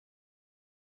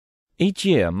Each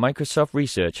year, Microsoft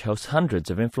Research hosts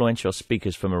hundreds of influential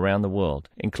speakers from around the world,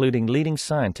 including leading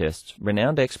scientists,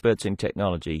 renowned experts in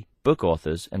technology, book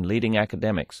authors, and leading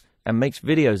academics, and makes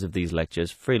videos of these lectures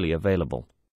freely available.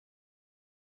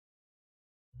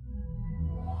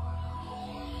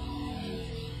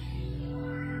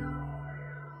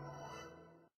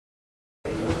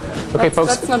 Okay,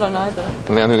 folks. That's not on either.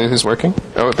 And it is working?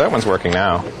 Oh, that one's working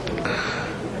now.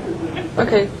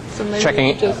 Okay, so maybe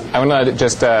Checking. just... I'm going to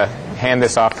just hand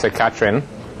this off to Katrin.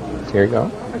 Here you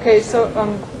go. Okay, so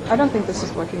I don't think this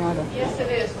is working either. Yes, it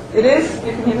is. It is?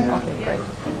 You can hear me? Okay, great.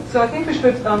 So I think we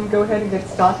should go ahead and get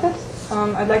started.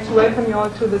 I'd like to welcome you all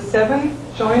to the 7th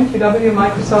Joint UW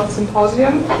Microsoft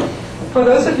Symposium. For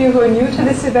those of you who are new to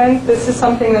this event, this is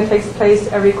something that takes place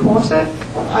every quarter,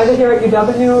 either here at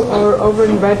UW or over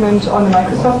in Redmond on the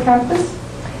Microsoft campus.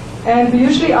 And we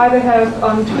usually either have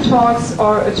 2 talks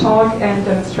or a talk and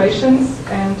demonstrations,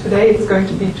 and today it's going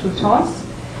to be 2 talks.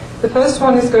 The first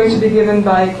one is going to be given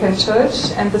by Ken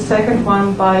Church, and the second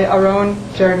one by our own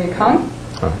Jeremy Kahn.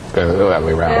 Oh, go that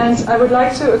way around. And I would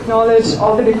like to acknowledge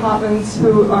all the departments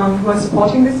who are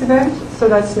supporting this event. So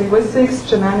that's linguistics,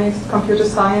 Germanics, computer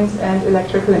science, and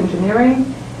electrical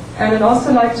engineering. And I'd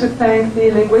also like to thank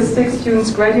the Linguistics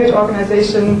Students Graduate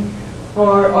Organization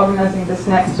for organizing this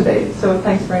next today. So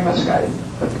thanks very much, guys.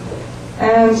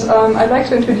 And I'd like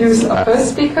to introduce our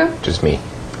first speaker. Just me.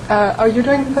 Are you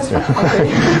doing the first one?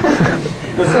 Okay.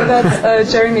 So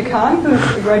that's Jeremy Kahn,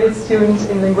 who's a graduate student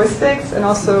in linguistics and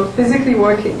also physically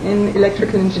working in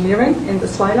electrical engineering in the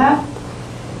SLI lab.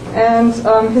 And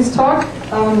his talk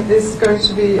is going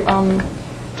to be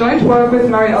joint work with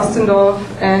Murray Ostendorf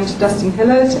and Dustin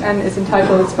Hillett, and is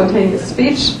entitled Spontaneous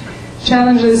Speech,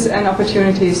 Challenges and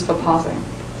Opportunities for Parsing.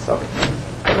 So,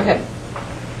 go ahead.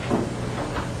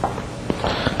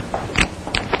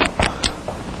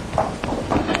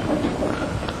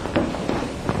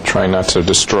 Try not to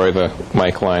destroy the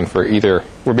mic line for either.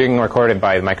 We're being recorded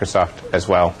by Microsoft as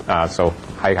well, so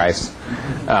hi guys.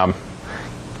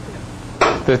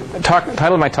 The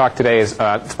title of my talk today is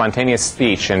Spontaneous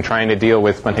Speech, and trying to deal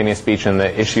with spontaneous speech and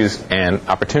the issues and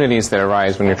opportunities that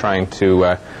arise when you're trying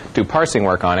to do parsing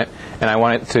work on it. And I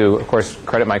wanted to, of course,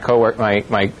 credit my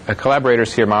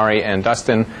collaborators here, Mari and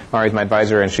Dustin. Mari is my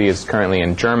advisor, and she is currently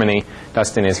in Germany.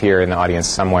 Dustin is here in the audience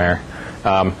somewhere,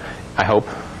 I hope.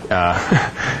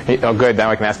 Oh, good.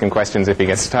 Now I can ask him questions if he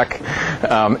gets stuck.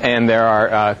 And there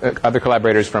are other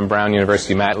collaborators from Brown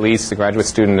University, Matt Leese, a graduate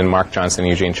student, and Mark Johnson,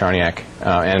 Eugene Charniak.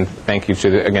 And thank you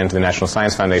again to the National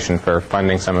Science Foundation for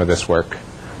funding some of this work.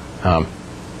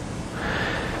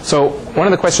 So one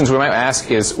of the questions we might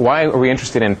ask is, why are we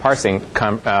interested in parsing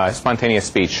spontaneous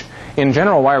speech? In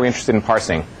general, why are we interested in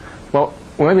parsing? Well,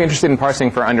 we might be interested in parsing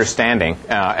for understanding,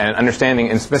 and understanding,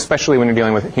 especially when you're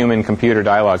dealing with human-computer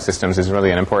dialogue systems, is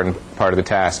really an important part of the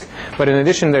task. But in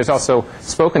addition, there's also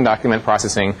spoken document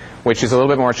processing, which is a little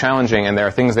bit more challenging, and there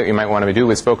are things that you might want to do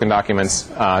with spoken documents,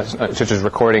 such as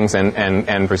recordings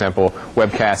and, for example,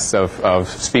 webcasts of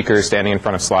speakers standing in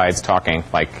front of slides talking,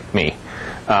 like me.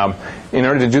 In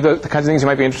order to do the kinds of things you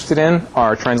might be interested in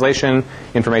are translation,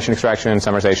 information extraction,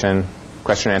 summarization,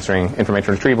 question answering,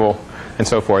 information retrieval, and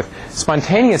so forth.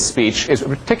 Spontaneous speech is a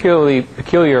particularly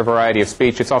peculiar variety of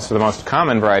speech. It's also the most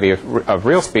common variety of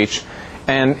real speech,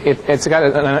 and it's got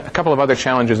a couple of other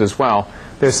challenges as well.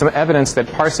 There's some evidence that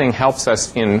parsing helps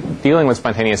us in dealing with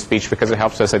spontaneous speech because it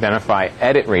helps us identify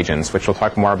edit regions, which we'll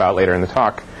talk more about later in the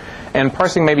talk. And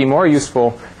parsing may be more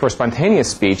useful for spontaneous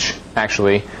speech,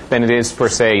 actually, than it is for,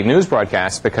 say, news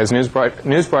broadcasts, because news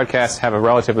broadcasts have a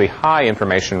relatively high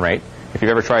information rate. If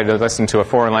you've ever tried to listen to a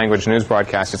foreign language news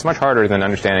broadcast, it's much harder than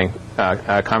understanding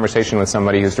a conversation with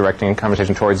somebody who's directing a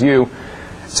conversation towards you.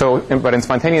 But in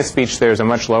spontaneous speech, there's a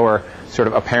much lower sort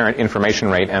of apparent information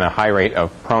rate and a high rate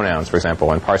of pronouns, for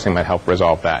example, and parsing might help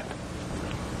resolve that.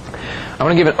 I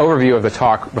want to give an overview of the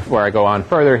talk before I go on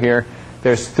further here.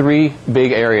 There's 3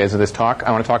 big areas of this talk.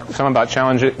 I want to talk some about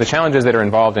the challenges that are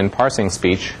involved in parsing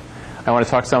speech. I want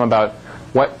to talk some about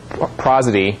what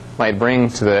prosody might bring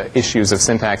to the issues of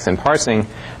syntax and parsing,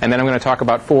 and then I'm going to talk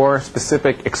about 4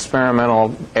 specific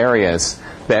experimental areas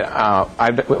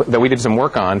that we did some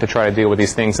work on to try to deal with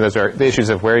these things. And those are the issues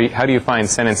of how do you find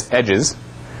sentence edges,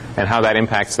 and how that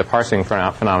impacts the parsing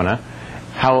phenomena,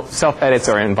 how self-edits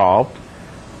are involved,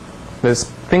 there's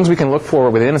things we can look for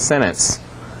within a sentence,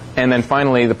 and then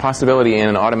finally the possibility in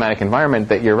an automatic environment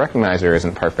that your recognizer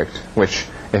isn't perfect, which,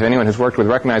 if anyone who's worked with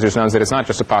recognizers knows that it's not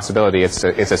just a possibility, it's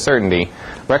a certainty.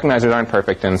 Recognizers aren't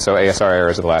perfect, and so ASR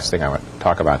errors are the last thing I would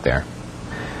talk about there.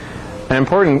 An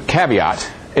important caveat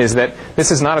is that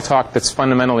this is not a talk that's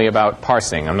fundamentally about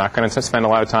parsing. I'm not going to spend a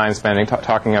lot of time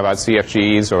talking about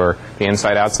CFGs or the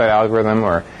inside-outside algorithm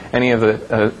or any of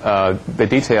the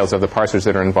details of the parsers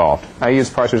that are involved. I use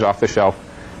parsers off the shelf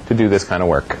to do this kind of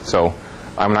work. So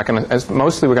I'm not going to,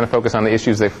 mostly we're going to focus on the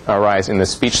issues that arise in the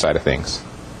speech side of things.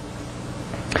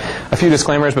 A few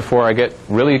disclaimers before I get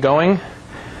really going.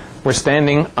 We're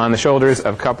standing on the shoulders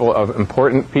of a couple of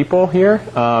important people here.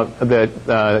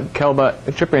 Cyprian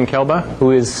Kelba,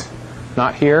 who is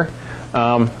not here.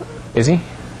 Is he?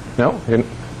 No?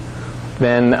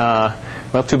 Then,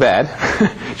 well, too bad.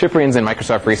 Cyprian's in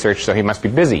Microsoft Research, so he must be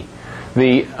busy.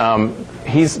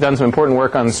 He's done some important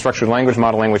work on structured language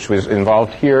modeling, which was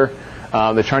involved here.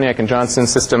 The Charniak and Johnson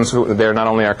systems, they're not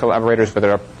only our collaborators, but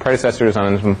they're our predecessors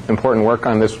on some important work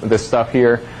on this stuff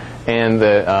here. And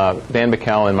Dan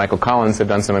Bickel and Michael Collins have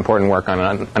done some important work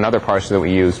on another parser that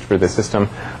we used for this system.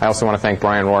 I also want to thank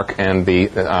Brian Rourke and the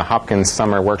Hopkins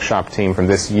Summer Workshop team from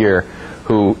this year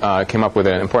who came up with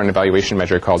an important evaluation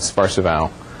measure called sparse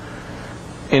eval.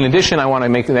 In addition, I want to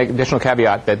make an additional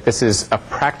caveat that this is a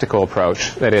practical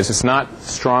approach. That is, it's not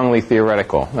strongly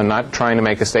theoretical. I'm not trying to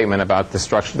make a statement about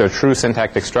the true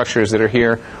syntactic structures that are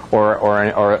here,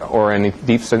 or any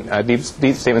deep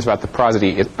statements about the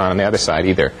prosody on the other side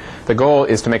either. The goal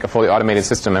is to make a fully automated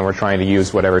system, and we're trying to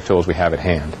use whatever tools we have at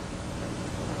hand.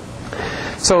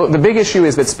 So the big issue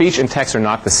is that speech and text are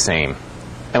not the same.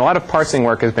 And a lot of parsing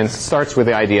work starts with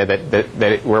the idea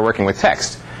that we're working with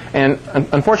text. And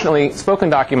unfortunately, spoken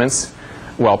documents,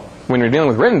 well, when you're dealing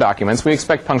with written documents, we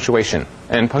expect punctuation.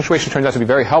 And punctuation turns out to be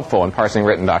very helpful in parsing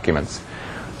written documents.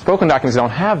 Spoken documents don't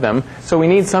have them, so we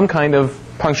need some kind of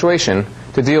punctuation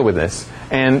to deal with this.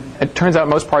 And it turns out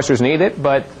most parsers need it,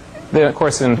 but of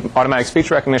course in automatic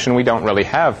speech recognition, we don't really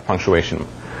have punctuation.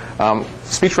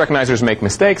 Speech recognizers make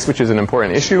mistakes, which is an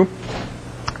important issue.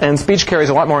 And speech carries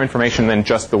a lot more information than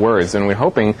just the words, and we're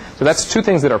hoping, so that's two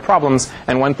things that are problems,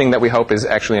 and one thing that we hope is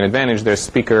actually an advantage. There's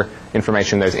speaker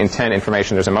information, there's intent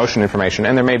information, there's emotion information,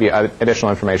 and there may be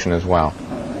additional information as well.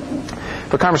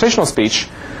 For conversational speech,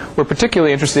 we're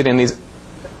particularly interested in these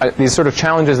sort of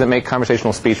challenges that make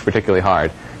conversational speech particularly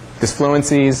hard.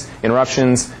 Disfluencies,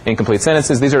 interruptions, incomplete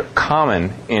sentences, these are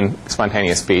common in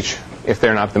spontaneous speech. If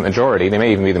they're not the majority, they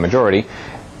may even be the majority.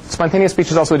 Spontaneous speech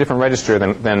is also a different register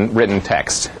than written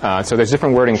text. So there's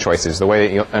different wording choices, the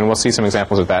way that and we'll see some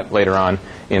examples of that later on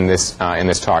in this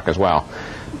talk as well.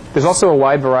 There's also a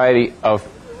wide variety of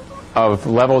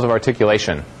levels of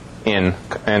articulation in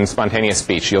spontaneous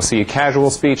speech. You'll see casual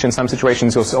speech in some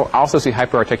situations. You'll also see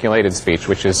hyperarticulated speech,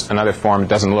 which is another form that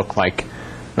doesn't look like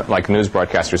news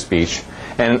broadcaster speech.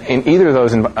 And in either of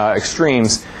those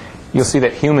extremes, you'll see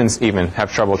that humans even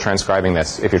have trouble transcribing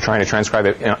this. If you're trying to transcribe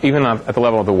it, even at the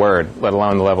level of the word, let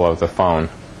alone the level of the phone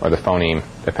or the phoneme,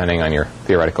 depending on your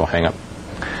theoretical hang-up.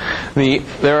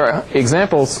 There are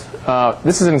examples.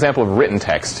 This is an example of written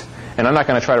text, and I'm not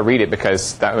going to try to read it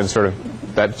because that sort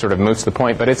of moots the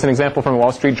point. But it's an example from the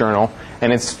Wall Street Journal,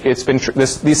 and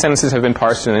these sentences have been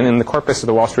parsed, and in the corpus of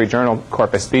the Wall Street Journal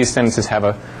corpus, these sentences have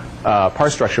a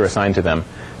parse structure assigned to them.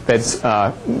 That's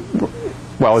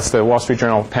well, it's the Wall Street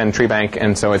Journal pen tree bank,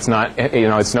 and so it's not,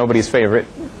 it's nobody's favorite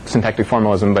syntactic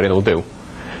formalism, but it'll do.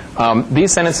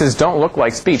 These sentences don't look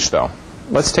like speech, though.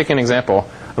 Let's take an example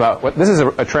about this is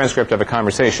a transcript of a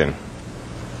conversation.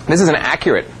 This is an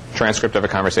accurate transcript of a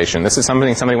conversation. This is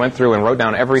something somebody went through and wrote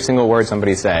down every single word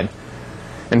somebody said.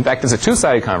 In fact, it's a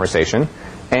two-sided conversation,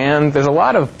 and there's a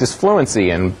lot of disfluency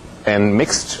and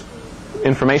mixed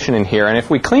information in here. And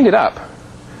if we cleaned it up,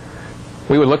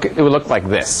 it would look like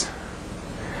this.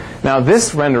 Now,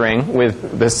 this rendering,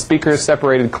 with the speakers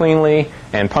separated cleanly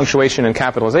and punctuation and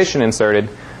capitalization inserted,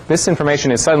 this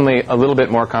information is suddenly a little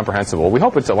bit more comprehensible. We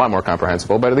hope it's a lot more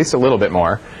comprehensible, but at least a little bit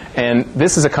more. And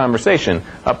this is a conversation.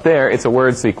 Up there, it's a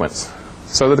word sequence.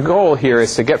 So the goal here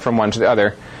is to get from one to the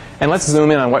other. And let's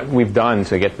zoom in on what we've done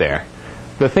to get there.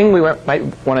 The thing we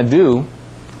might want to do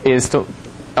is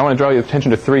I want to draw your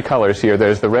attention to three colors here.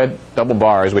 There's the red double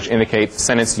bars, which indicate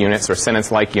sentence units or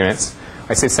sentence-like units.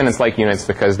 I say sentence-like units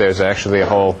because there's actually a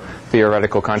whole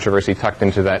theoretical controversy tucked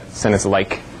into that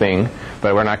sentence-like thing,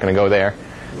 but we're not going to go there.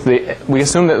 We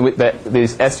assume that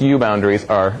these SU boundaries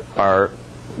are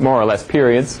more or less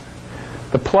periods.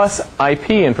 The plus IP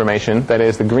information, that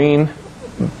is the green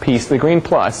piece, the green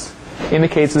plus,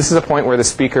 indicates this is a point where the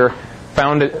speaker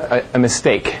found a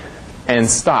mistake and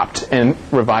stopped and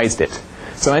revised it.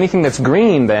 So anything that's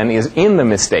green then is in the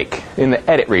mistake, in the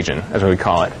edit region, as we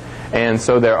call it. And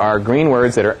so there are green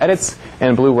words that are edits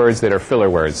and blue words that are filler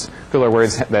words. Filler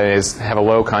words, that is, have a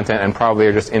low content and probably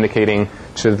are just indicating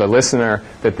to the listener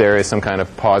that there is some kind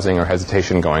of pausing or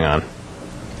hesitation going on.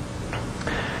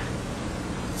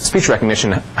 Speech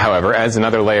recognition, however, adds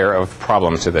another layer of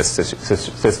problem to this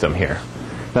system here.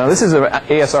 Now, this is an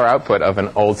ASR output of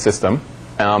an old system,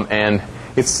 and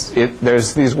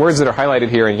there's these words that are highlighted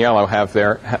here in yellow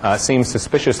seem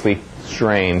suspiciously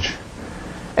strange,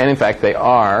 and in fact they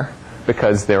are,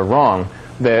 because they're wrong.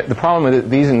 The problem with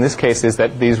these in this case is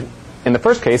that these, in the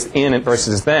first case, in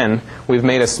versus then, we've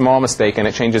made a small mistake and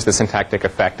it changes the syntactic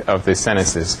effect of the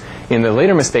sentences. In the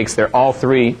later mistakes, they're all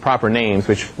three proper names,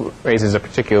 which raises a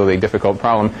particularly difficult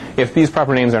problem. If these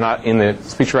proper names are not in the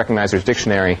speech recognizer's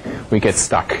dictionary, we get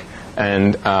stuck.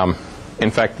 And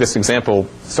in fact, this example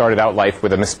started out life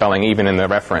with a misspelling even in the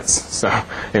reference. So, I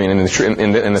mean, in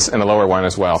the lower one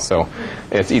as well. So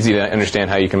it's easy to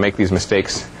understand how you can make these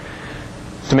mistakes.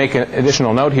 To make an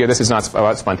additional note here, this is not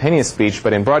about spontaneous speech,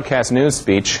 but in broadcast news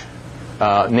speech,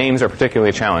 names are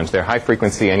particularly challenged. They're high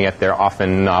frequency, and yet they're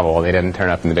often novel. They didn't turn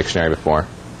up in the dictionary before.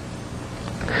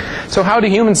 So how do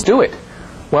humans do it?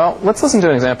 Well, let's listen to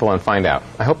an example and find out.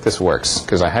 I hope this works,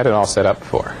 because I had it all set up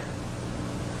before.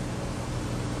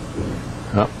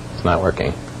 Oh, it's not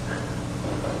working.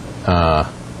 I'm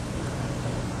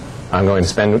going to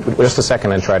spend just a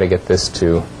second and try to get this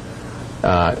to,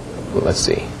 let's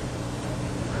see.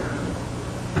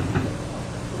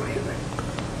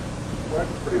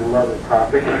 Pretty lovely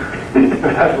topic.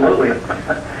 Absolutely.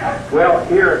 Well,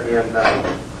 here in,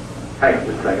 hang on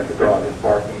just a second, the dog is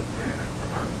barking.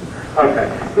 Okay,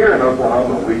 here in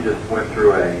Oklahoma, we just went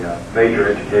through a major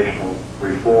educational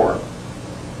reform.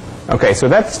 Okay, so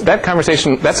that's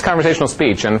conversational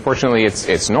speech. Unfortunately,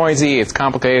 it's noisy, it's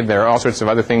complicated. There are all sorts of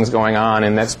other things going on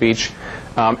in that speech.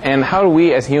 And how do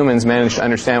we, as humans, manage to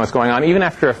understand what's going on, even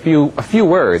after a few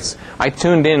words? I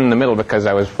tuned in the middle because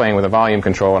I was playing with a volume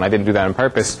control, and I didn't do that on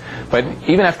purpose. But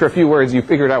even after a few words, you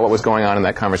figured out what was going on in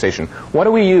that conversation. What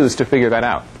do we use to figure that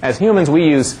out? As humans, we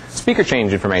use speaker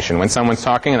change information. When someone's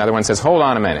talking, another one says, "Hold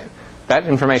on a minute." That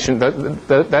information,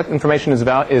 that information is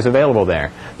available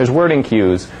there. There's wording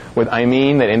cues with "I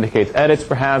mean" that indicates edits,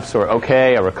 perhaps, or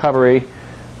 "okay," a recovery.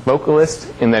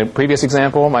 Vocalist, in the previous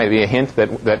example, might be a hint that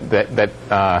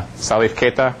Salif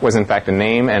Keita was in fact a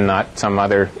name and not some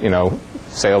other,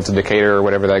 sale to Decatur or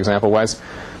whatever that example was.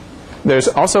 There's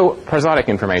also prosodic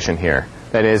information here.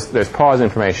 That is, there's pause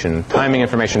information, timing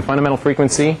information, fundamental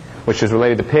frequency, which is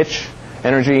related to pitch,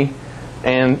 energy.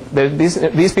 And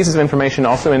these pieces of information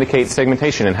also indicate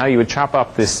segmentation and how you would chop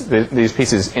up these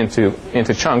pieces into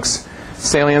chunks,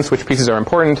 salience, which pieces are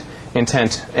important,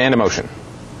 intent, and emotion.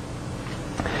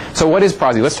 So what is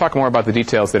prosody? Let's talk more about the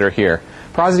details that are here.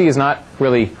 Prosody is not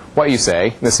really what you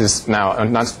say. This is now,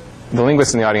 not the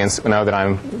linguists in the audience know that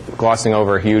I'm glossing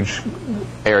over a huge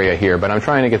area here, but I'm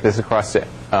trying to get this across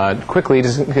quickly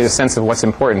to get a sense of what's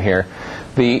important here.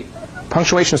 The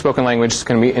punctuation of spoken language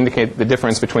can indicate the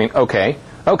difference between okay,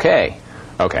 okay,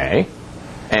 okay,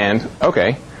 and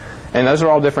okay. And those are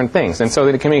all different things. And so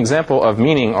it can be an example of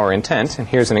meaning or intent. And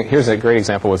here's a great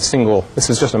example with single, this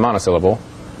is just a monosyllable.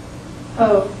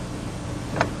 Oh.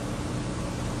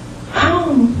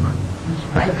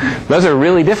 Right. Those are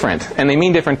really different, and they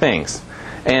mean different things.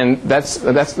 And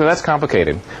that's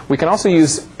complicated. We can also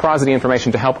use prosody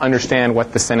information to help understand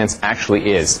what the sentence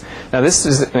actually is. Now this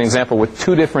is an example with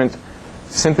two different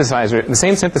synthesizer, the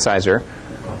same synthesizer,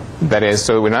 that is,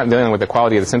 so we're not dealing with the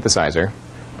quality of the synthesizer,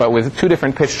 but with two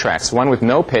different pitch tracks. One with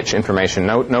no pitch information,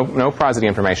 no prosody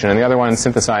information, and the other one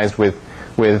synthesized with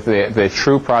the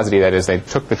true prosody. That is, they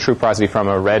took the true prosody from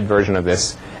a read version of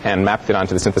this and mapped it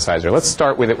onto the synthesizer. Let's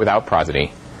start with it without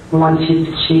prosody. One Chief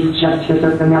Justice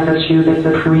of the Massachusetts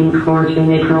Supreme Court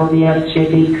in April, the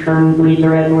SJP's current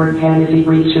leader Edward Kennedy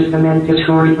reaches the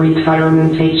mandatory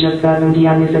retirement age of 70,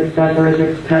 and his successor is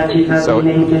expected to be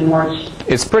named in March.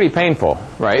 It's pretty painful,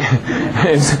 right?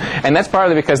 And that's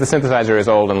partly because the synthesizer is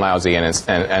old and lousy,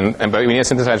 but we need a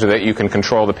synthesizer that you can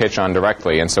control the pitch on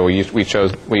directly, and so we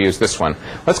use this one.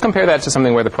 Let's compare that to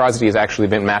something where the prosody has actually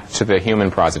been mapped to the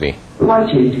human prosody. One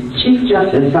Chief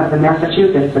Justice of the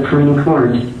Massachusetts Supreme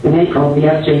Court in April, the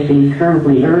SJC's current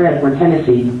leader Edward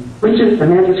Kennedy reaches the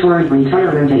mandatory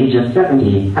retirement age of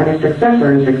 70, and his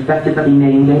successor is expected to be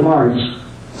named in March.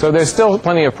 So there's still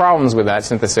plenty of problems with that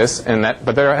synthesis,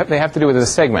 but they have to do with the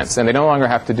segments, and they no longer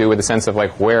have to do with the sense of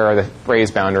like where are the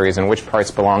phrase boundaries and which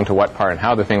parts belong to what part and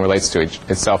how the thing relates to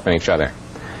itself and each other.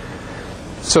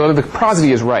 So the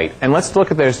prosody is right, and let's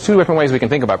look at there's two different ways we can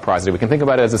think about prosody. We can think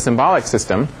about it as a symbolic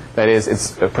system, that is,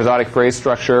 it's a prosodic phrase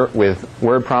structure with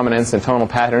word prominence and tonal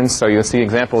patterns. So you'll see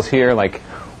examples here like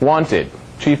wanted,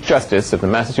 Chief Justice of the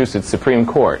Massachusetts Supreme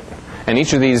Court. And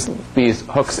each of these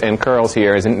hooks and curls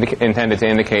here is intended to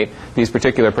indicate these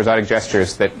particular prosodic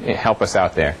gestures that help us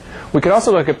out there. We could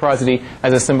also look at prosody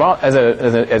as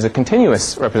a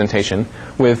continuous representation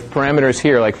with parameters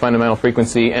here like fundamental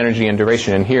frequency, energy, and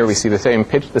duration. And here we see the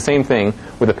same thing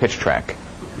with a pitch track.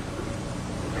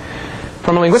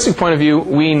 From a linguistic point of view,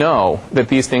 we know that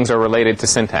these things are related to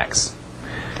syntax.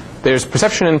 There's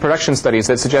perception and production studies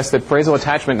that suggest that phrasal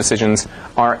attachment decisions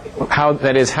are how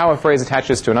a phrase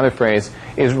attaches to another phrase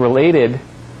is related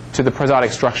to the prosodic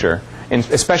structure,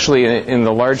 especially in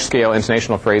the large-scale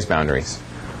intonational phrase boundaries.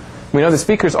 We know that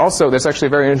speakers also, there's actually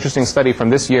a very interesting study from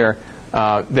this year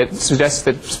that suggests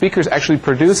that speakers actually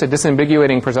produce a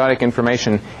disambiguating prosodic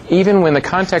information even when the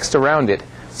context around it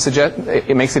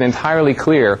makes it entirely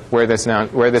clear where this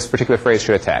particular phrase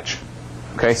should attach.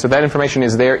 Okay, so that information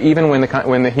is there even when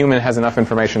the human has enough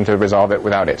information to resolve it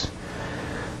without it.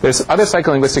 There's other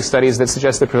psycholinguistic studies that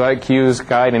suggest that prosodic cues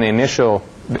guide an initial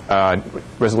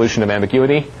resolution of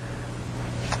ambiguity,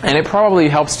 and it probably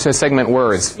helps to segment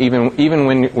words,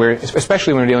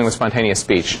 especially when we're dealing with spontaneous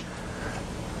speech.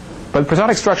 But the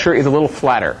prosodic structure is a little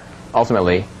flatter,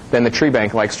 ultimately, than the tree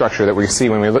bank-like structure that we see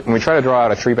when we try to draw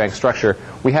out a tree bank structure.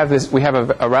 We have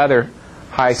a rather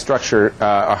high structure,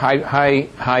 a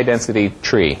high density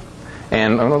tree.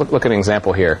 And I'm going to look at an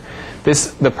example here.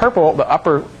 The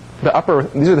upper,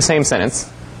 these are the same sentence.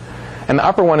 And the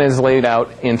upper one is laid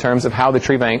out in terms of how the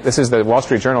tree bank, this is the Wall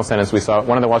Street Journal sentence we saw,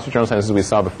 one of the Wall Street Journal sentences we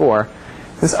saw before.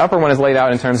 This upper one is laid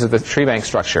out in terms of the tree bank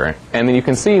structure. And then you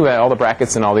can see that all the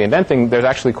brackets and all the indenting, there's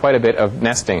actually quite a bit of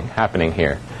nesting happening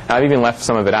here. And I've even left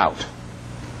some of it out.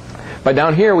 But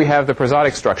down here we have the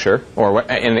prosodic structure, or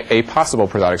a possible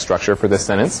prosodic structure for this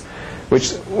sentence,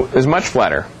 which is much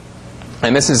flatter.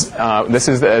 And this is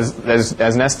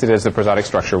as nested as the prosodic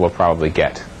structure will probably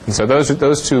get. And so those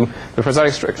two, the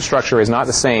prosodic structure is not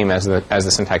the same as the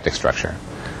syntactic structure.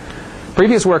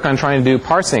 Previous work on trying to do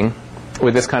parsing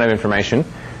with this kind of information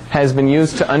has been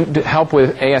used to help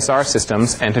with ASR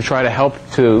systems and to try to help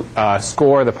to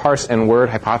score the parse and word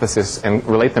hypothesis and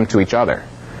relate them to each other.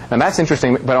 And that's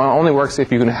interesting, but it only works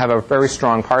if you can have a very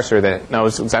strong parser that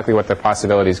knows exactly what the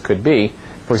possibilities could be,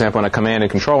 for example, in a command and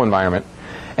control environment.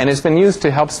 And it's been used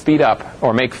to help speed up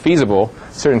or make feasible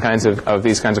certain kinds of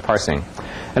these kinds of parsing.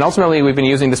 And ultimately, we've been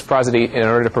using this prosody in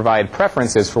order to provide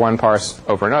preferences for one parse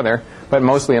over another, but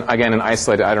mostly, again, in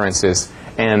isolated utterances.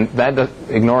 And that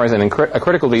ignores a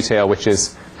critical detail, which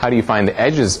is how do you find the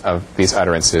edges of these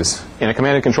utterances. In a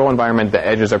command and control environment, the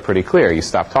edges are pretty clear. You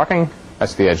stop talking,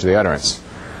 that's the edge of the utterance.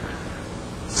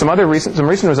 Some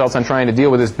recent results on trying to deal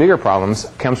with these bigger problems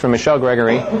comes from Michelle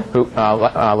Gregory, who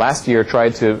last year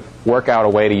tried to work out a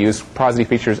way to use prosody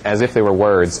features as if they were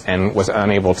words and was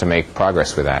unable to make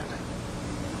progress with that.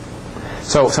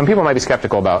 So some people might be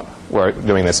skeptical about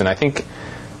doing this, and I think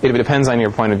it depends on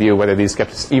your point of view whether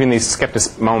even these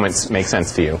skeptic moments make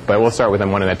sense to you. But we'll start with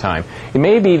them one at a time. It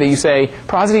may be that you say,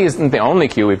 prosody isn't the only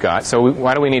cue we've got, so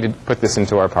why do we need to put this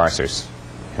into our parsers?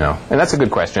 And that's a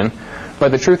good question.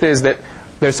 But the truth is that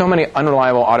there's so many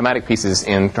unreliable automatic pieces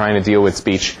in trying to deal with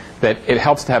speech that it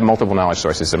helps to have multiple knowledge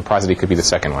sources, and prosody could be the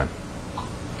second one,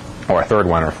 or a third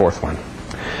one, or a fourth one.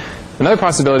 Another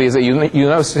possibility is that you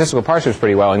know statistical parsers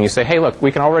pretty well, and you say, hey, look,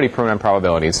 we can already prune on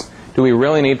probabilities. Do we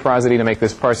really need prosody to make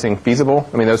this parsing feasible?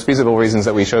 I mean, those feasible reasons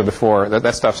that we showed before,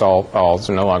 that stuff's all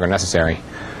no longer necessary.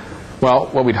 Well,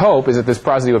 what we'd hope is that this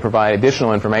prosody would provide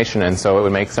additional information, and so it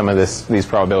would make some of these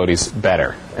probabilities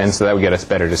better, and so that would get us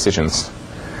better decisions.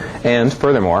 And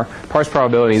furthermore, parse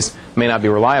probabilities may not be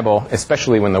reliable,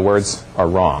 especially when the words are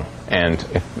wrong. And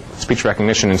if speech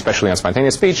recognition, especially on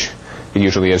spontaneous speech, it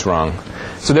usually is wrong.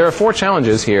 So there are 4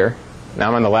 challenges here. Now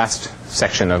I'm on the last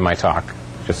section of my talk,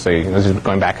 just so this is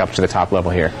going back up to the top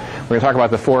level here. We're going to talk about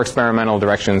the 4 experimental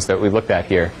directions that we looked at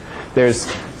here. There's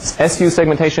SU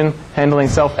segmentation, handling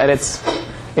self-edits,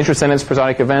 intra-sentence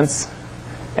prosodic events,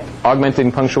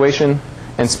 augmenting punctuation,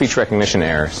 and speech recognition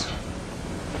errors.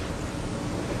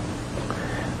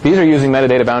 These are using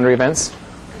metadata boundary events,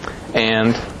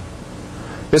 and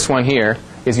this one here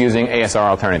is using ASR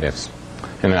alternatives.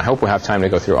 And I hope we'll have time to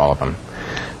go through all of them.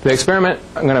 The experiment,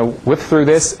 I'm going to whip through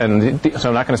this, and so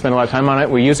I'm not going to spend a lot of time on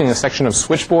it. We're using a section of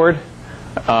switchboard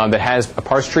that has a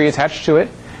parse tree attached to it.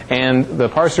 And the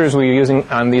parsers we're using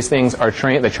on these things are the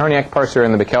Charniak parser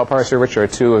and the Bickel parser, which are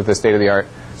 2 of the state-of-the-art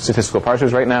statistical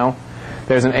parsers right now.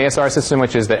 There's an ASR system,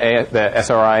 which is the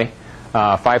SRI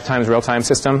 5 times real-time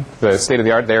system. The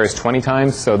state-of-the-art there is 20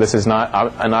 times, so this is not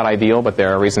ideal, but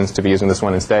there are reasons to be using this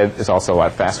one instead. It's also a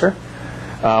lot faster.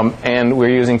 And we're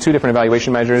using 2 different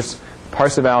evaluation measures,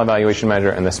 parse eval evaluation measure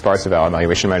and the sparse eval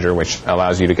evaluation measure, which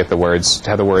allows you to get to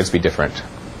have the words be different.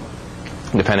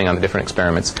 depending on the different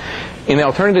experiments. In the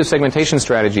alternative segmentation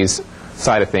strategies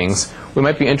side of things, we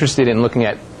might be interested in looking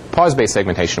at pause-based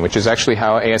segmentation, which is actually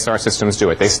how ASR systems do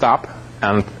it. They stop,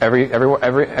 and every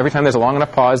time there's a long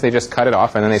enough pause, they just cut it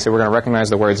off, and then they say, we're going to recognize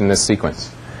the words in this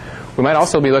sequence. We might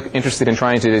also be interested in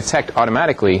trying to detect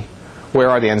automatically where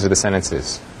are the ends of the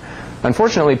sentences.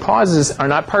 Unfortunately, pauses are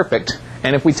not perfect,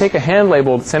 and if we take a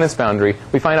hand-labeled sentence boundary,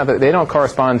 we find out that they don't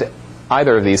correspond to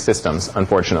either of these systems,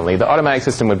 unfortunately. The automatic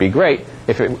system would be great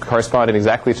if it corresponded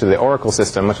exactly to the oracle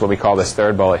system, which is what we call this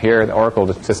third bullet here. The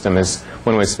oracle system is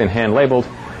when it's been hand-labeled.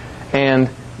 And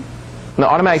the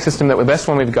automatic system, the best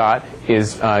one we've got,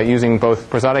 is using both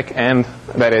prosodic and,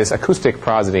 that is, acoustic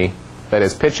prosody, that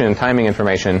is, pitch and timing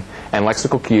information, and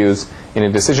lexical cues in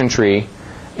a decision tree.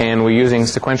 And we're using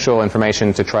sequential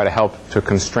information to try to help to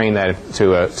constrain that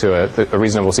to a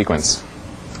reasonable sequence.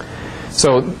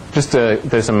 So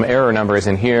there's some error numbers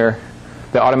in here.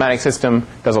 The automatic system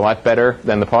does a lot better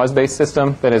than the pause-based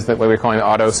system. That is what we're calling the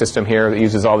auto system here that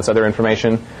uses all this other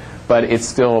information. But it's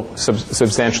still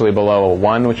substantially below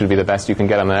 1, which would be the best you can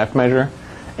get on the F measure.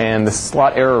 And the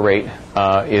slot error rate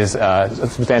is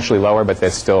substantially lower, but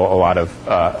there's still a lot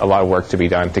of work to be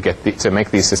done to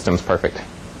make these systems perfect.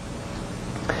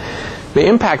 The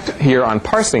impact here on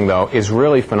parsing, though, is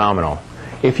really phenomenal.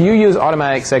 If you use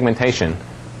automatic segmentation,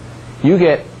 you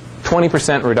get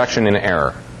 20% reduction in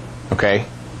error, okay,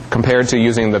 compared to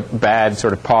using the bad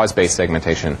sort of pause-based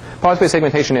segmentation. Pause-based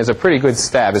segmentation is a pretty good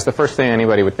stab. It's the first thing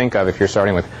anybody would think of if you're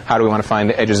starting with how do we want to find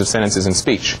the edges of sentences in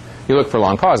speech. You look for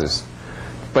long pauses.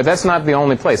 But that's not the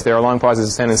only place. There are long pauses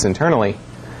in sentences internally,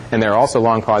 and there are also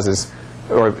long pauses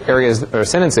or areas or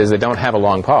sentences that don't have a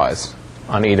long pause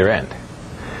on either end.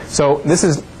 So in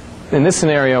this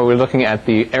scenario, we're looking at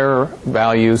the error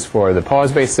values for the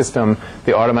pause-based system,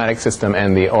 the automatic system,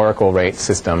 and the oracle rate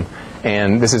system.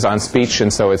 And this is on speech,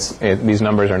 and so these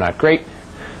numbers are not great.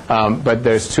 But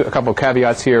there's a couple of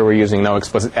caveats here. We're using no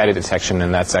explicit edit detection,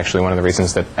 and that's actually one of the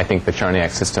reasons that I think the Charniak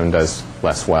system does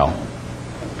less well.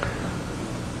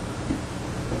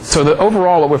 So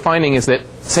overall, what we're finding is that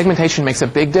segmentation makes a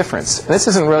big difference. And this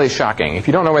isn't really shocking. If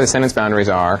you don't know where the sentence boundaries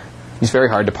are, it's very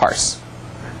hard to parse.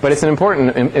 But it's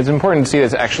important to see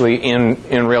this actually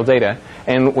in real data.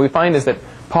 And what we find is that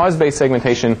pause-based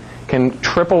segmentation can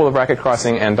triple the bracket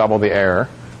crossing and double the error,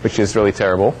 which is really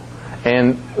terrible.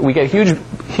 And we get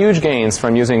huge gains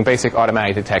from using basic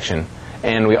automatic detection.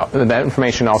 And that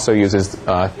information also uses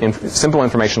simple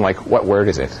information like what word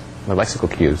is it, the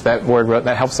lexical cues. That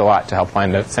helps a lot to help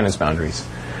find the sentence boundaries.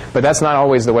 But that's not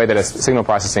always the way that a signal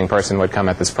processing person would come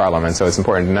at this problem. And so it's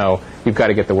important to know you've got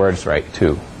to get the words right,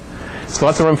 too. So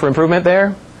lots of room for improvement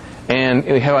there. And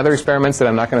we have other experiments that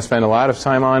I'm not going to spend a lot of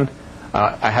time on.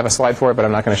 I have a slide for it, but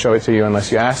I'm not going to show it to you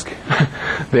unless you ask.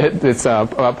 It's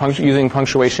about using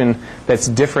punctuation that's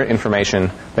different information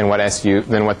than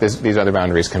what these other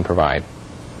boundaries can provide.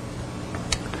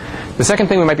 The second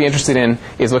thing we might be interested in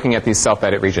is looking at these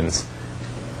self-edit regions.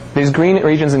 These green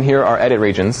regions in here are edit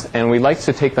regions, and we like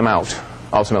to take them out,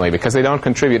 ultimately, because they don't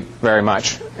contribute very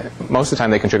much. Most of the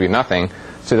time they contribute nothing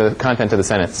to the content of the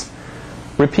sentence.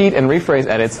 Repeat and rephrase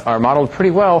edits are modeled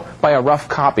pretty well by a rough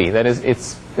copy. That is,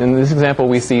 in this example,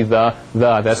 we see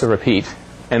that's a repeat.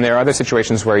 And there are other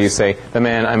situations where you say, the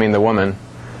man, I mean the woman.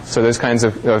 So those kinds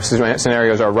of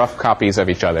scenarios are rough copies of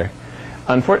each other.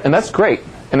 And that's great.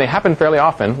 And they happen fairly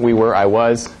often. We were, I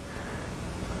was.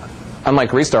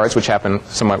 Unlike restarts, which happen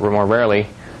somewhat more rarely.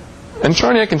 And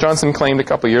Charniak and Johnson claimed a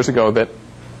couple of years ago that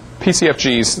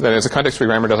PCFGs, that is, a context-free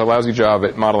grammar, does a lousy job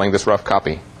at modeling this rough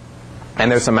copy. And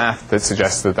there's some math that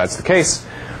suggests that that's the case.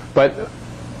 But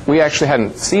we actually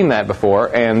hadn't seen that before.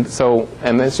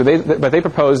 But they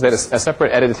proposed that a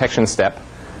separate edit detection step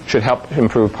should help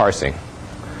improve parsing.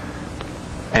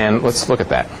 And let's look at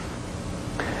that.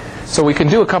 So we can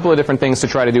do a couple of different things to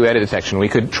try to do edit detection. We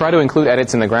could try to include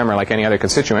edits in the grammar like any other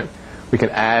constituent. We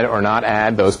could add or not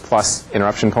add those plus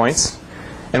interruption points.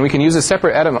 And we can use a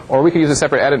separate edit, or we could use a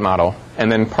separate edit model and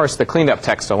then parse the cleaned up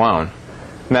text alone.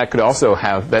 And that could also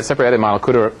have, that separate edit model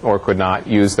could or could not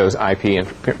use those IP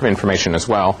information as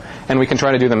well. And we can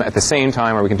try to do them at the same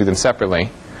time, or we can do them separately.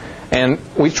 And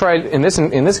we tried,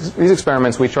 these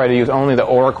experiments, we try to use only the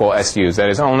oracle SUs. That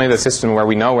is only the system where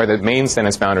we know where the main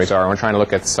sentence boundaries are, and we're trying to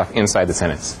look at stuff inside the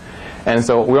sentence. And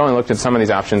so we only looked at some of these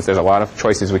options. There's a lot of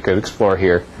choices we could explore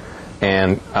here.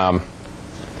 And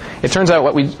it turns out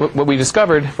what we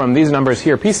discovered from these numbers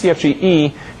here,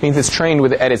 PCFG-E means it's trained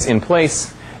with the edits in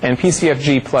place, and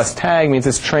PCFG plus tag means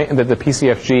it's trained that the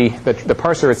PCFG, the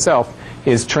parser itself,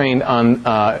 is trained on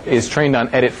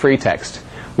edit-free text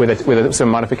with some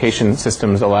modification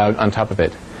systems allowed on top of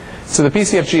it. So the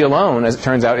PCFG alone, as it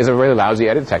turns out, is a really lousy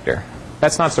edit detector.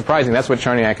 That's not surprising. That's what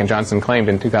Charniak and Johnson claimed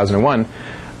in 2001.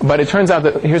 But it turns out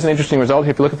that here's an interesting result.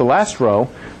 If you look at the last row,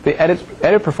 the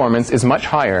edit performance is much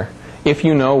higher if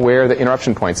you know where the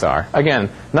interruption points are. Again,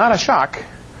 not a shock,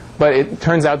 but it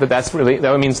turns out that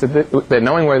that means that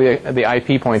knowing where the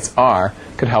IP points are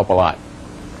could help a lot.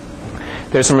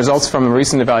 There's some results from a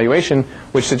recent evaluation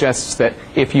which suggests that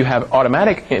if you have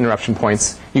automatic interruption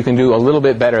points, you can do a little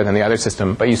bit better than the other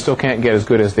system, but you still can't get as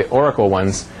good as the Oracle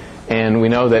ones. And we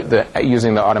know that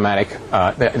using the automatic,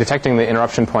 detecting the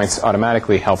interruption points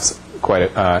automatically helps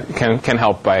can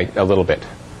help by a little bit.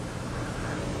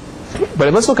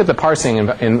 But let's look at the parsing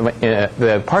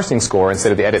the parsing score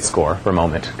instead of the edit score for a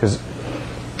moment, because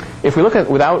if we look at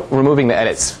without removing the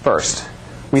edits first,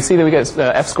 we see that we get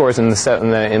F scores in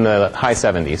the high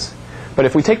 70s. But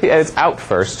if we take the edits out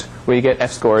first, we get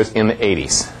F scores in the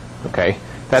 80s. Okay,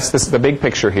 that's the big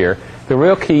picture here. The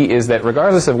real key is that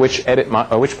regardless of which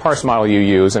parse model you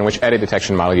use and which edit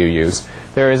detection model you use,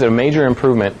 there is a major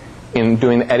improvement in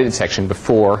doing the edit detection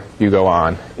before you go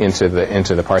on into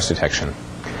the parse detection.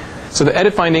 So the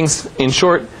edit findings, in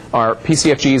short, are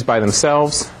PCFGs by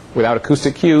themselves without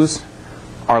acoustic cues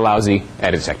are lousy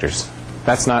edit detectors.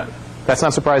 That's not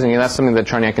surprising, and that's something that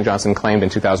Charniak and Johnson claimed in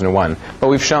 2001. But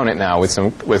we've shown it now with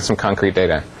some concrete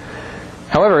data.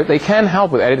 However, they can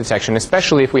help with edit detection,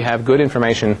 especially if we have good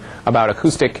information about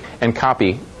acoustic and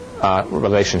copy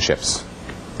relationships.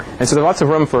 And so there's lots of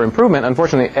room for improvement.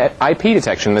 Unfortunately, IP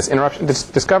detection,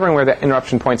 discovering where the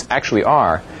interruption points actually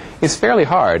are, is fairly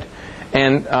hard.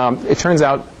 And it turns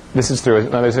out, this is through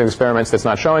another set of experiments that's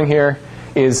not showing here,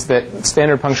 is that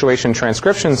standard punctuation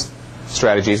transcription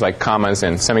strategies like commas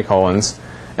and semicolons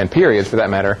and periods, for that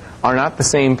matter, are not the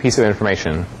same piece of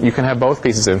information. You can have both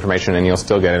pieces of information and you'll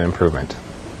still get an improvement.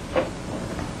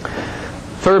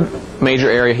 Third major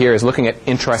area here is looking at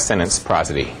intra-sentence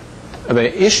prosody.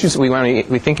 The issues we want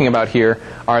to be thinking about here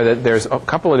are that there's a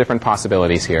couple of different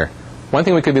possibilities here. One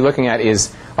thing we could be looking at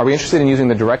is, are we interested in using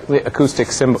the directly acoustic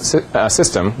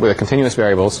system with continuous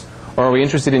variables, or are we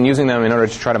interested in using them in order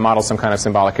to try to model some kind of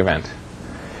symbolic event?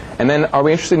 And then, are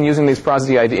we interested in using these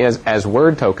prosody ideas as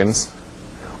word tokens,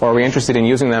 or are we interested in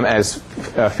using them as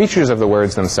features of the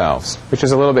words themselves, which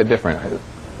is a little bit different?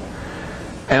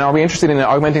 And are we interested in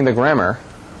augmenting the grammar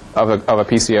of a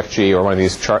PCFG or one of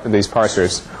these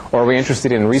parsers, or are we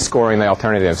interested in rescoring the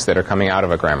alternatives that are coming out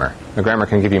of a grammar? The grammar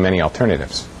can give you many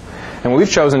alternatives. And what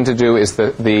we've chosen to do is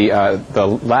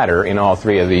the latter in all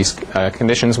three of these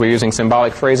conditions. We're using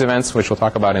symbolic phrase events, which we'll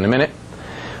talk about in a minute.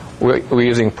 We're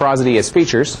using prosody as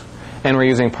features, and we're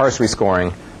using parse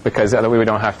rescoring, because that way we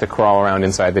don't have to crawl around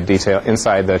inside the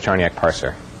Charniak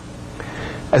parser.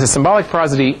 As a symbolic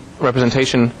prosody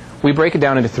representation, we break it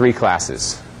down into three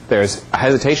classes. There's a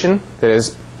hesitation, that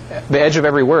is, the edge of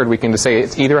every word we can just say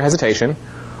it's either a hesitation,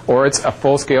 or it's a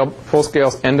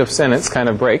full-scale end of sentence kind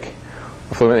of break,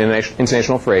 a fluent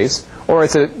intonational phrase, or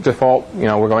it's a default,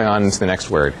 we're going on into the next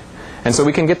word. And so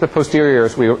we can get the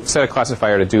posteriors, we set a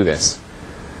classifier to do this.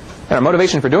 And our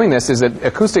motivation for doing this is that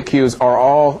acoustic cues are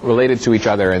all related to each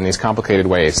other in these complicated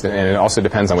ways. And it also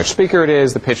depends on which speaker it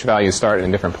is, the pitch values start in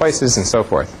different places, and so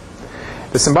forth.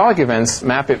 The symbolic events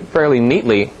map it fairly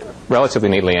neatly, relatively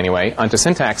neatly anyway, onto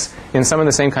syntax in some of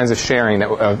the same kinds of sharing,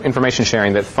 information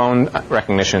sharing that phone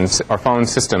recognitions or phone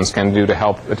systems can do to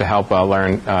help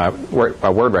learn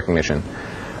word recognition.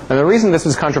 And the reason this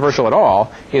is controversial at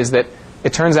all is that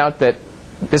it turns out that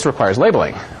this requires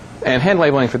labeling. And hand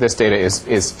labeling for this data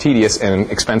is tedious and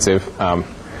expensive,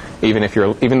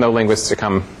 even though linguists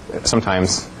come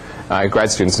sometimes,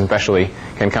 grad students especially,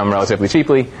 can come relatively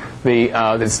cheaply.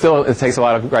 It takes a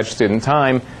lot of graduate student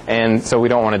time, and so we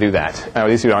don't want to do that. At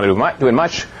least we don't want to do it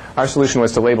much. Our solution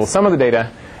was to label some of the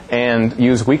data and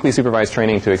use weekly supervised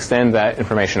training to extend that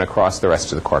information across the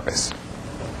rest of the corpus.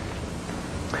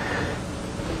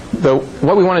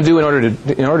 What we want to do in order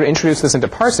to introduce this into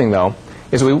parsing, though,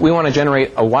 is we want to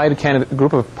generate a wide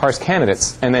group of parse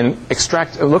candidates and then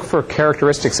look for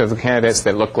characteristics of the candidates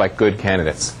that look like good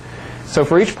candidates. So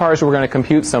for each parse, we're going to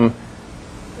compute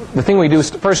the thing we do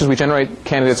first is we generate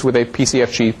candidates with a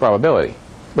PCFG probability.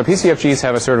 But PCFGs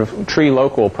have a sort of tree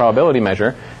local probability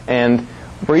measure, and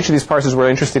for each of these parses, we're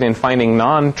interested in finding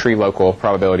non-tree local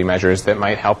probability measures that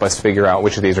might help us figure out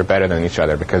which of these are better than each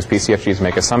other, because PCFGs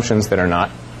make assumptions that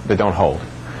don't hold.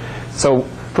 So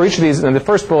for each of these, and the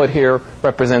first bullet here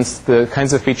represents the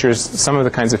kinds of features, some of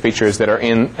the kinds of features that are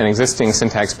in an existing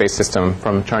syntax-based system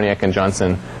from Charniak and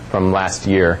Johnson from last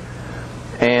year,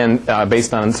 and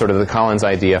based on sort of the Collins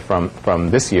idea from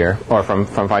this year, or from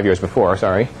 5 years before,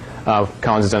 sorry.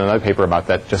 Collins has done another paper about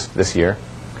that just this year.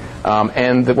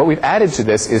 And what we've added to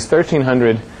this is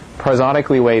 1,300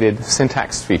 prosodically weighted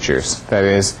syntax features. That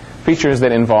is, features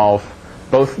that involve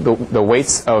both the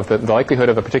weights of the likelihood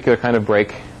of a particular kind of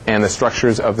break and the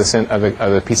structures of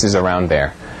the pieces around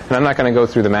there. And I'm not going to go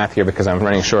through the math here because I'm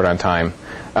running short on time.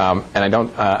 And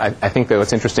I think that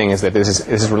what's interesting is that this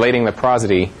is relating the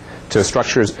prosody to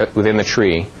structures within the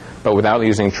tree, but without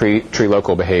using tree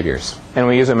local behaviors. And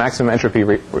we use a maximum entropy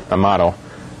model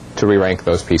to re-rank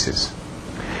those pieces.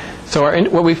 So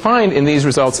what we find in these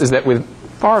results is that with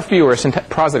far fewer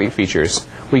prosody features,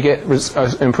 we get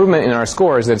improvement in our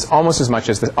scores that's almost as much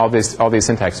as all these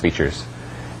syntax features.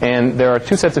 And there are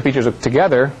two sets of features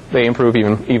together. They improve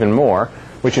even more,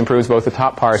 which improves both the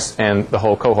top parse and the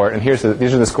whole cohort. And these are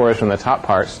the scores from the top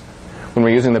parse. When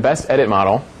we're using the best edit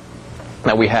model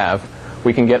that we have,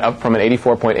 we can get up from an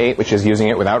 84.8, which is using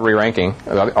it without re-ranking,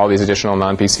 all these additional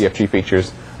non-PCFG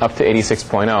features, up to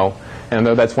 86.0. And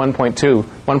though that's 1.2,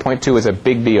 1.2 is a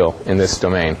big deal in this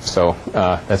domain. So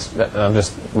I'll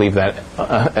just leave that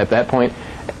at that point.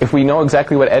 If we know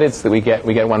exactly what edits that we get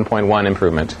 1.1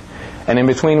 improvement. And in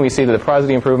between, we see that the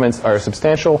prosody improvements are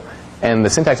substantial, and the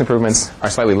syntax improvements are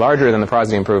slightly larger than the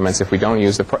prosody improvements if we don't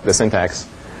use the syntax.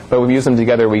 But if we use them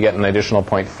together, we get an additional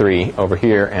 0.3 over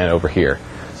here and over here.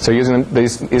 So using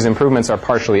these improvements are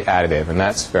partially additive, and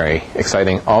that's very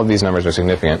exciting. All of these numbers are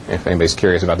significant. If anybody's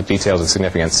curious about the details of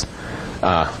significance,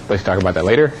 let's talk about that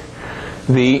later.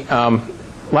 The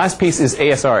last piece is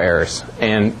ASR errors.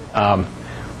 And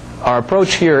our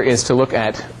approach here is to look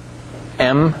at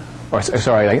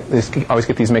I always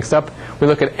get these mixed up. We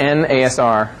look at n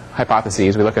ASR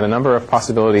hypotheses. We look at a number of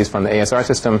possibilities from the ASR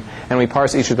system, and we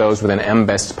parse each of those with an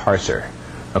m-best parser.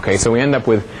 Okay, so we end up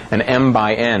with an m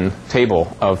by n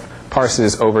table of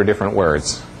parses over different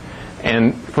words.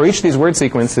 And for each of these word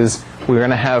sequences, we're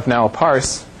going to have now a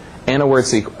parse and a word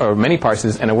or many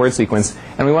parses and a word sequence,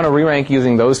 and we want to re-rank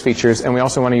using those features, and we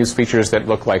also want to use features that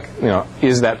look like,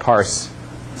 is that parse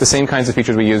the same kinds of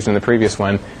features we used in the previous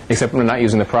one, except we're not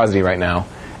using the prosody right now.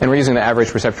 And we're using the average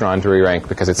perceptron to re-rank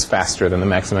because it's faster than the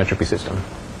maximum entropy system.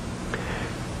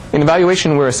 In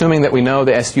evaluation, we're assuming that we know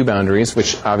the SU boundaries,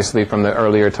 which obviously from the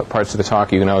earlier parts of the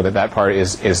talk, you know that part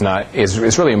is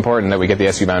really important that we get the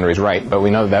SU boundaries right, but we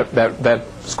know that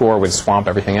score would swamp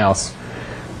everything else.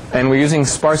 And we're using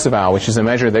sparse eval, which is a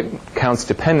measure that counts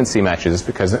dependency matches,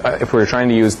 because if we're trying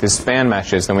to use the span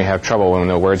matches, then we have trouble when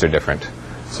the words are different.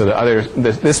 So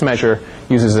this measure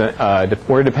uses a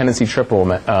word dependency triple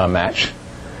match.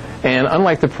 And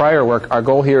unlike the prior work, our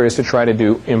goal here is to try to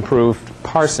do improved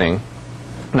parsing,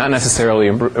 not necessarily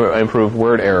improve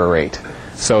word error rate.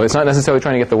 So it's not necessarily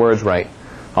trying to get the words right,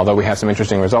 although we have some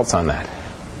interesting results on that.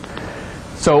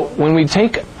 So when we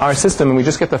take our system and we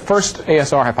just get the first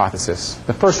ASR hypothesis,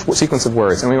 the first sequence of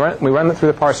words, and we run it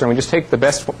through the parser, and we just take the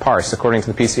best parse according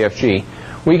to the PCFG,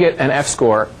 we get an F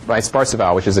score by sparse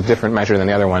eval, which is a different measure than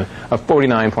the other one, of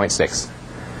 49.6.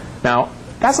 Now,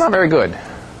 that's not very good.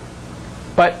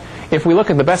 But if we look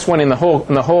at the best one in the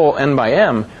whole n by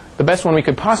m, the best one we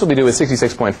could possibly do is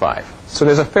 66.5. So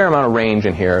there's a fair amount of range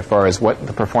in here as far as what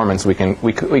the performance we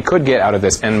could get out of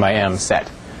this n by m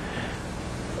set.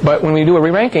 But when we do a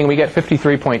re-ranking, we get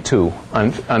 53.2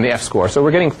 on the F score. So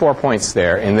we're getting 4 points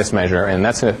there in this measure, and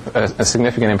that's a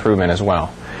significant improvement as well.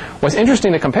 What's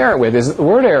interesting to compare it with is the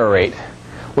word error rate.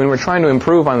 When we're trying to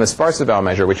improve on the sparse eval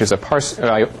measure, which is a parse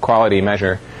quality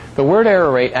measure, the word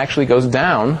error rate actually goes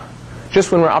down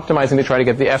just when we're optimizing to try to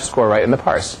get the F score right in the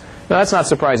parse. Now that's not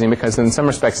surprising because in some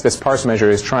respects this parse measure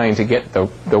is trying to get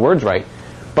the words right.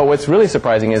 But what's really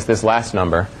surprising is this last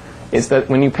number, is that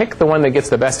when you pick the one that gets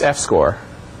the best F score,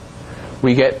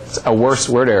 we get a worse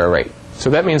word error rate. So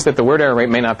that means that the word error rate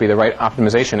may not be the right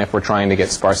optimization if we're trying to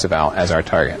get sparse eval as our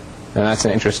target. And that's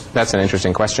an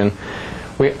interesting question.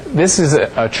 This is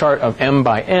a chart of m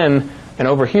by n, and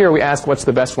over here we ask what's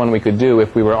the best one we could do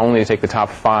if we were only to take the top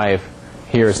 5.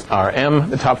 Here's our m,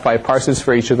 the top 5 parses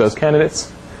for each of those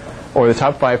candidates, or the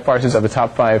top 5 parses of the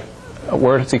top 5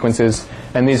 word sequences,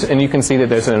 and you can see that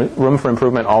there's a room for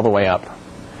improvement all the way up.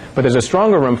 But there's a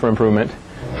stronger room for improvement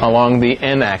along the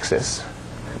n axis.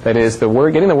 That is,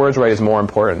 getting the words right is more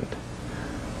important.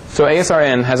 So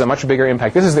ASRN has a much bigger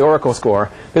impact. This is the Oracle score.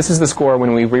 This is the score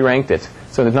when we re-ranked it.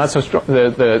 So it's not so strong.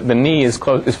 The knee is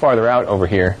farther out over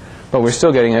here, but we're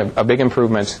still getting a big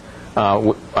improvement,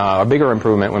 a bigger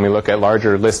improvement when we look at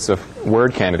larger lists of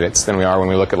word candidates than we are when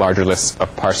we look at larger lists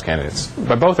of parse candidates.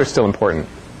 But both are still important.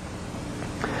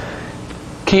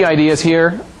 Key ideas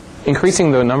here: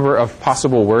 increasing the number of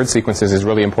possible word sequences is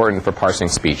really important for parsing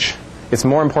speech. It's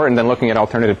more important than looking at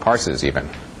alternative parses even.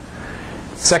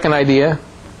 Second idea: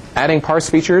 adding parse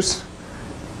features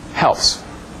helps.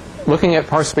 Looking at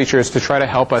parse features to try to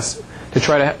help us to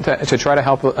try to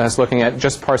help us looking at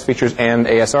just parse features and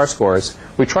ASR scores.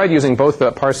 We tried using both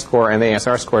the parse score and the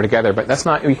ASR score together, but that's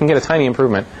not. We can get a tiny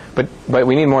improvement, but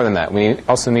we need more than that. We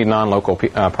also need non-local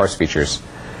parse features,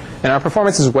 and our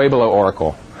performance is way below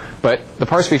Oracle. But the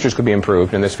parse features could be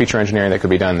improved, and there's feature engineering that could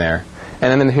be done there.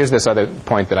 And then here's this other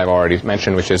point that I've already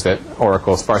mentioned, which is that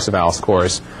Oracle's sparse-eval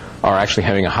scores are actually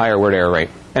having a higher word error rate.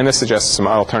 And this suggests some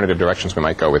alternative directions we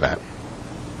might go with that.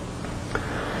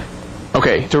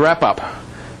 Okay, to wrap up,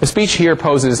 the speech here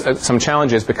poses some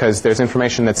challenges because there's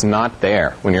information that's not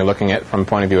there when you're looking at it from the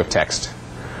point of view of text.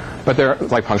 But they're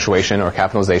like punctuation or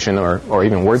capitalization or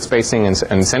even word spacing and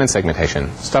sentence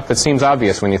segmentation, stuff that seems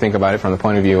obvious when you think about it from the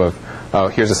point of view of, oh,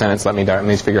 here's a sentence, let me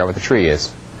figure out what the tree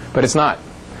is. But it's not.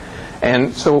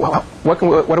 And so what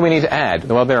do we need to add?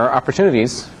 Well, there are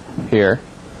opportunities here,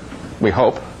 we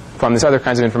hope, from these other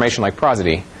kinds of information like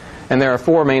prosody. And there are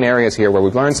 4 main areas here where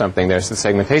we've learned something. There's the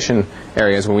segmentation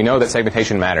areas where we know that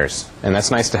segmentation matters. And that's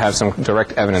nice to have some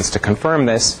direct evidence to confirm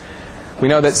this. We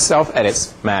know that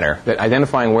self-edits matter, that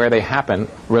identifying where they happen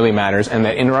really matters, and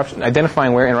that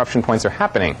identifying where interruption points are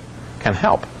happening can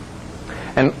help.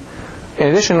 And in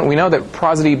addition, we know that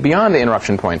prosody beyond the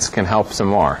interruption points can help some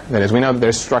more. That is, we know that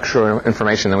there's structural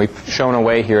information, and we've shown a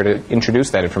way here to introduce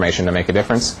that information to make a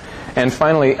difference. And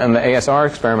finally, in the ASR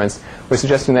experiments, we're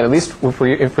suggesting that at least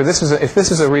if this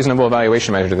is a reasonable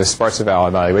evaluation measure, this sparse-eval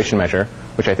evaluation measure,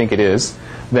 which I think it is,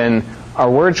 then our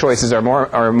word choices are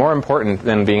more important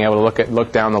than being able to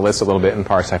look down the list a little bit and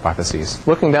parse hypotheses.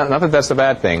 Looking down, not that that's a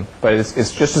bad thing, but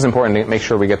it's just as important to make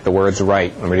sure we get the words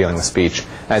right when we're dealing with speech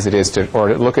as it is to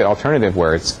look at alternative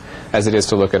words as it is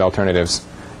to look at alternatives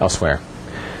elsewhere.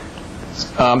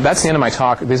 That's the end of my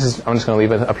talk. I'm just going to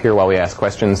leave it up here while we ask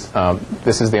questions.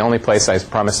 This is the only place I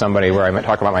promised somebody where I might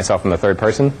talk about myself in the third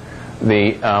person.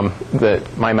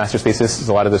 My master's thesis is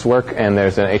a lot of this work, and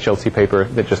there's an HLT paper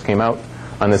that just came out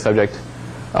on this subject.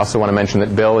 I also want to mention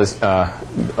that Bill is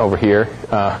over here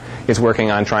is working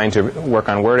on trying to work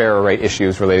on word error rate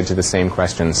issues related to the same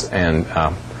questions, and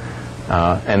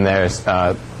there's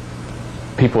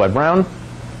people at Brown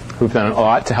who've done a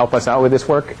lot to help us out with this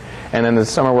work, and then the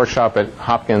summer workshop at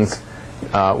Hopkins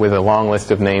with a long list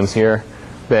of names here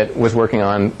that was working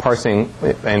on parsing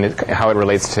and how it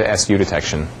relates to SU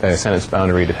detection, sentence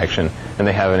boundary detection. And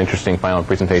they have an interesting final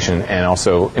presentation and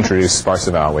also introduce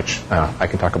sparse-eval, which I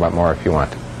can talk about more if you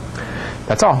want.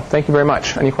 That's all. Thank you very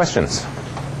much. Any questions?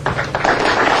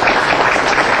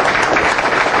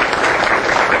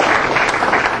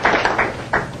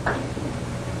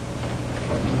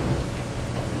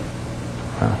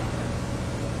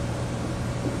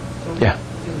 Yeah.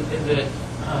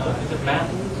 Is it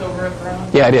Matthews over at Brown?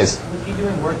 Yeah, it is. Was he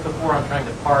doing work before on trying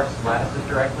to parse lattices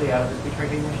directly out of the speech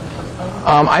recognition system?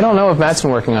 I don't know if Matt's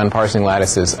been working on parsing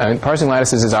lattices. I mean, parsing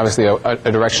lattices is obviously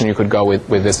a direction you could go with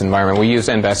this environment. We use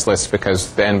nbest lists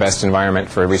because the nbest environment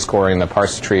for rescoring the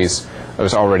parse trees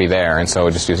was already there, and so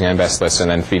just using nbest lists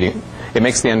and then feeding it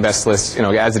makes the nbest list,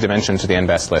 adds a dimension to the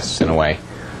nbest lists in a way.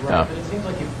 Right, but it seems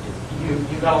like you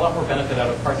got a lot more benefit out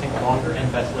of parsing a longer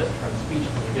nbest list from speech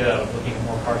than you did out of looking at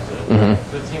more parses.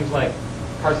 Mm-hmm. So it seems like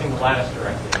parsing the lattice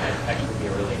directly might actually be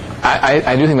a really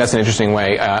I do think that's an interesting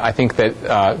way. I think that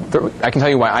I can tell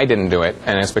you why I didn't do it,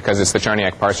 and it's because it's the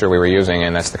Charniak parser we were using,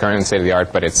 and that's the current state of the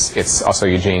art, but it's also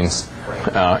Eugene's,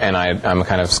 and I'm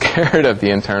kind of scared of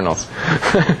the internals.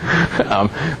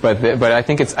 But I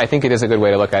think it is a good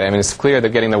way to look at it. I mean, it's clear that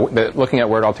getting looking at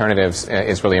word alternatives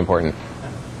is really important.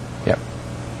 Yep.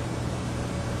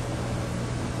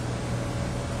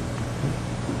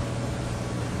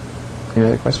 Any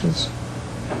other questions?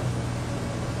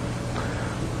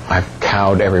 I've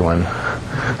cowed everyone.